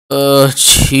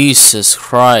Jesus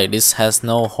Christ, this has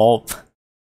no hope.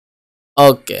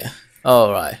 Okay,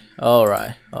 alright,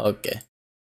 okay.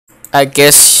 I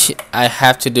guess I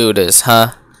have to do this,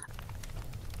 huh?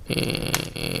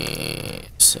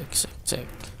 Sick.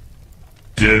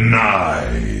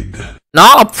 Denied.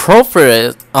 Not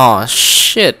appropriate. Oh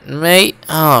shit, mate.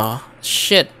 Oh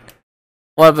shit.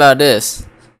 What about this?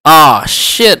 Oh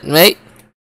shit, mate.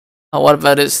 Oh, what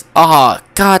about this? Oh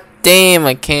god damn,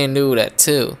 I can't do that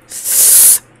too.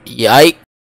 Yike.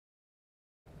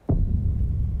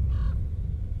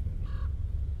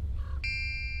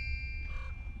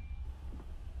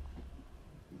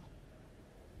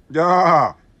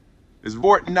 Yeah, it's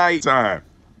Fortnite time.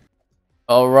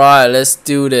 Alright, let's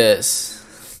do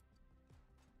this.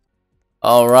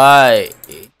 Alright,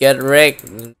 get wrecked,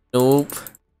 noob.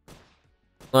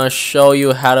 I'm gonna show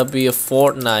you how to be a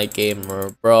Fortnite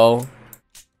gamer, bro.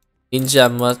 Ninja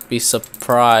must be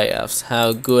surprised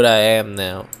how good I am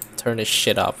now. Turn this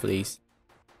shit off, please.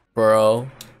 Bro.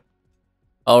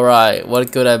 Alright,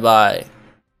 what could I buy?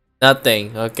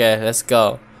 Nothing. Okay, let's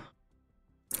go.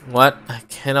 What? I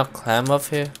cannot climb up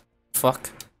here? Fuck.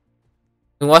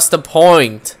 What's the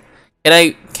point? Can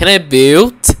I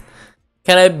build?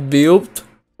 Can I build,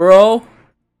 bro?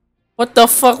 What the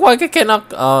fuck? Why I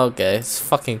cannot? Oh, okay, it's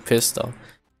fucking pistol.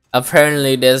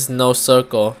 Apparently, there's no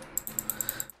circle.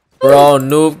 Bro,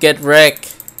 noob, get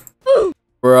wrecked.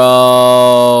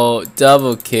 Bro,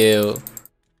 double kill.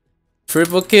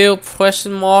 Triple kill?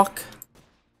 Question mark.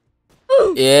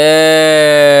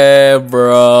 Yeah,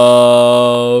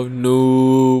 bro.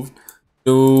 Noob.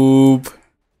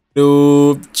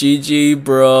 GG,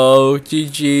 bro.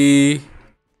 GG.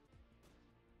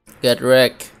 Get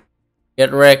wrecked.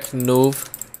 Get wrecked, noob.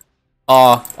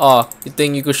 Oh, you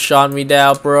think you could shot me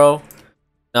down, bro?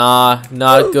 Nah,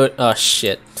 not good. Oh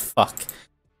shit. Fuck.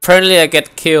 Apparently I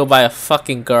get killed by a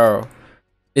fucking girl.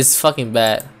 It's fucking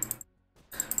bad.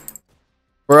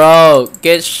 Bro,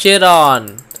 get shit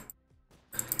on.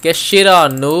 Get shit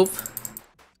on, noob.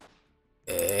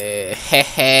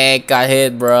 Hehe, got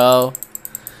hit, bro.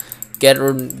 Get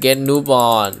noob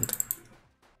on.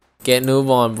 Get noob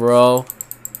on, bro.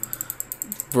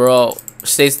 Bro,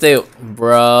 stay still.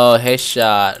 Bro,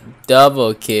 headshot.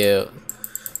 Double kill.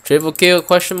 Triple kill,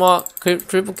 question mark.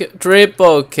 Triple kill.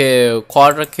 Triple kill.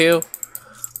 Quadra kill.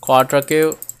 Quadra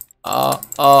kill.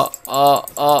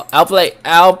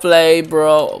 Outplay,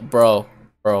 bro. Bro.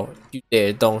 You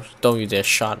dare, don't you dare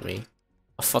shot me.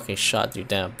 I fucking shot you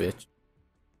down, bitch.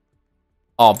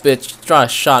 Oh, bitch, try to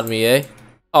shot me, eh?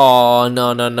 Oh,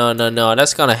 no.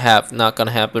 That's not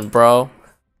gonna happen, bro.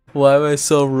 Why am I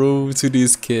so rude to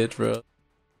this kid, bro?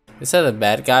 Is that a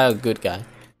bad guy or good guy?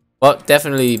 Well,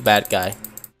 definitely bad guy.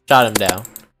 Shot him down.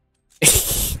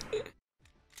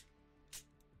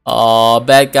 Oh,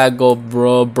 bad guy go,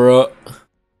 bro.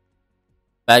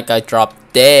 Bad guy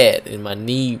dropped dead in my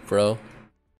knee, bro.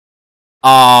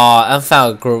 Oh, I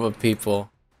found a group of people.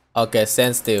 Okay,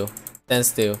 stand still.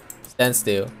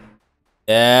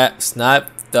 Yeah, snipe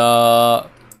the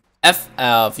F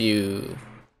out of you.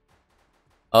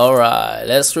 Alright,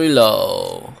 let's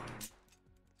reload.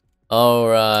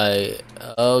 Alright,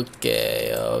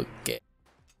 okay.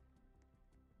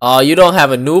 Oh, you don't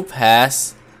have a new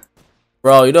pass.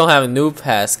 Bro, you don't have a new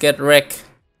pass. Get wrecked.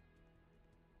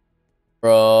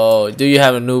 Bro, do you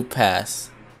have a new pass?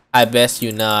 I bet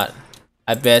you not.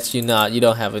 You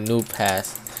don't have a new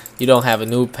pass.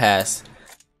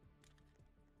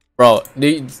 Bro,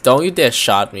 don't you dare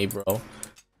shot me, bro.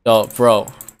 Yo,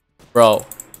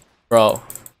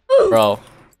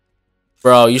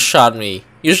 bro, you shot me.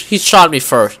 He shot me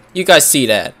first. You guys see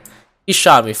that? He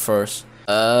shot me first.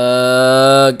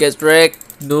 Get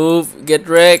wrecked, noob. Get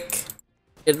wrecked.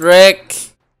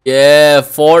 Yeah,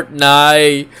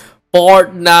 Fortnite,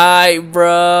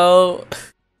 bro.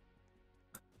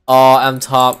 Oh, I'm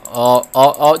top.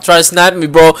 Oh, try to snipe me,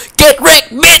 bro. Get wrecked,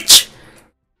 bitch.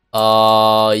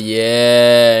 Oh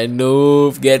yeah,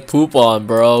 noob. Get poop on,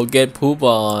 bro. Get poop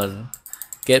on,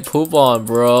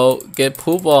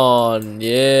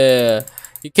 yeah.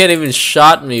 You can't even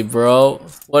shot me, bro.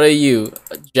 What are you,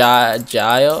 Jail? Get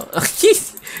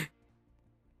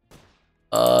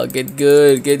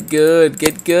good.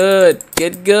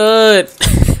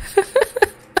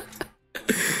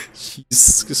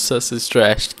 Jeez, such a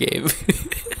trash game.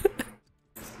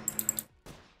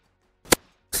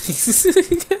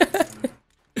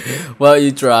 Well,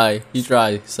 you try,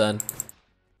 son.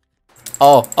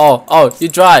 Oh, you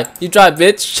try,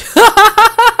 bitch.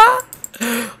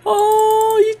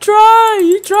 Oh, you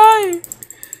try.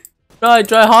 Try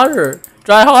harder.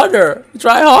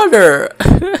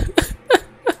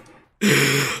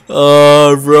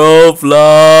 Oh,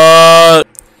 Roblox.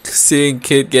 Seeing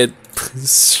kid get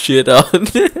shit on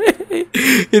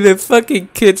in a fucking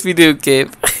kid video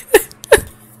game.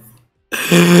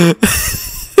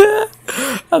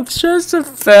 I'm just a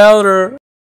failure.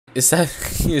 Is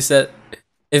that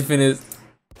infinite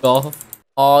golf?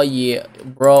 Oh yeah,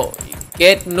 bro.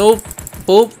 Get noob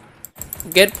poop.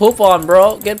 Get poop on,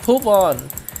 bro. Get poop on.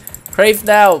 Crave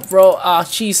now, bro. Ah,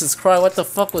 Jesus Christ. What the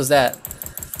fuck was that?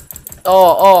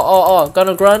 Oh.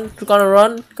 Gonna run. Gonna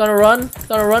run,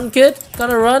 kid.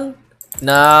 Gonna run.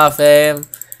 Nah, fam.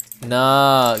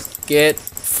 Nah. Get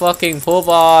fucking poop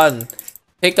on.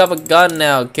 Pick up a gun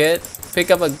now, kid.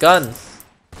 Pick up a gun.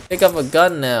 Pick up a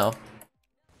gun now.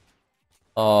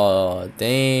 Oh,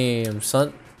 damn,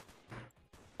 son.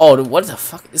 Oh, what the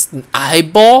fuck? It's an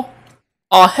eyeball?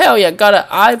 Oh, hell yeah, I got an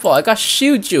eyeball. I got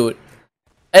shoot you.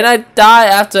 And I die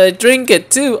after I drink it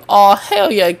too. Oh,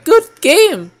 hell yeah, good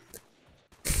game.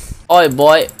 Oi,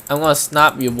 boy. I'm gonna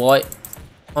snap you, boy.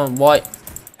 Come on, boy.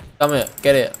 Come here,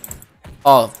 get it.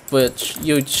 Oh, but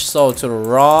you sold to the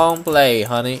wrong play,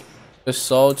 honey. You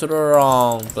sold to the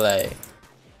wrong play.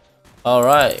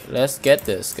 Alright, let's get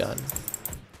this gun.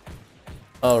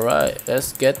 Alright,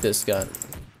 let's get this gun.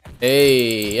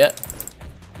 Hey, yeah.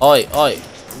 Oi,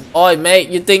 mate,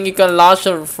 you think you can launch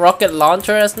a rocket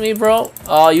launcher as me, bro?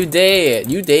 Oh, you dead.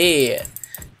 You dead.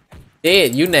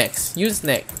 Dead. You next. Use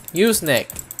neck. Use neck.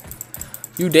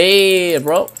 You dead,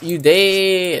 bro. You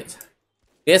dead.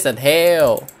 Yes, and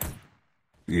hell.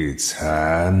 It's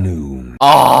high noon.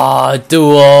 Ah,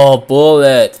 dual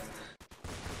bullet.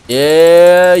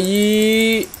 Yeah,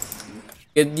 yeet.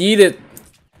 Get yeeted.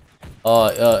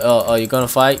 Oh, you gonna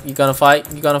fight? You gonna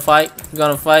fight? You gonna fight? You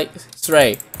gonna fight?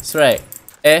 Stray.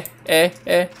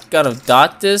 Gotta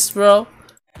dodge this, bro?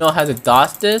 You know how to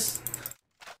dodge this?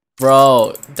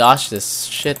 Bro, dodge this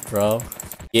shit, bro.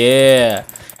 Yeah.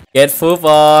 Get poop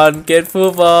on. Get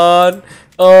poop on.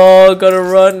 Oh, gonna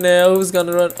run now. Who's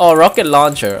gonna run? Oh, rocket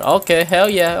launcher. Okay, hell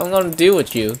yeah. I'm gonna deal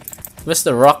with you,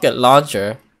 Mr. Rocket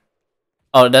Launcher.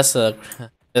 Oh, that's a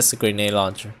grenade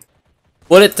launcher.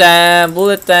 Bullet time.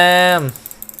 Bullet time.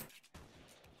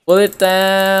 Bullet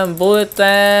time. Bullet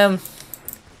time.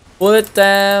 Bullet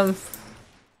time.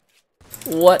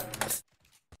 What?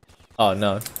 Oh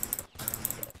no.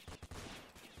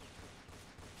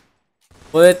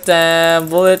 Bullet time.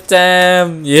 Bullet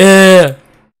time. Yeah.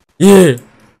 Yeah.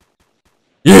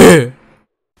 Yeah.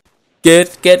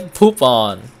 Get poop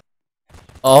on.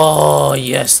 Oh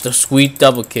yes, the sweet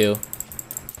double kill.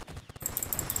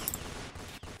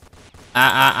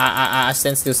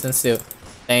 Stand still.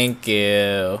 Thank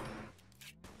you.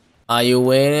 Are you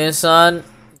waiting, son?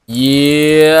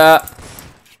 Yeah.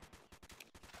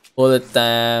 Bullet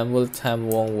time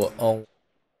won't work.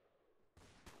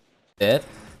 Dead?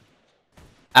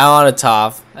 I'm on the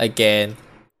top again.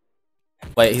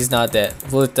 Wait, he's not dead.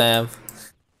 Bullet time.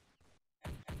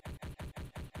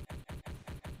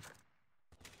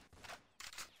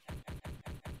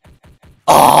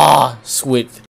 Ah, sweet.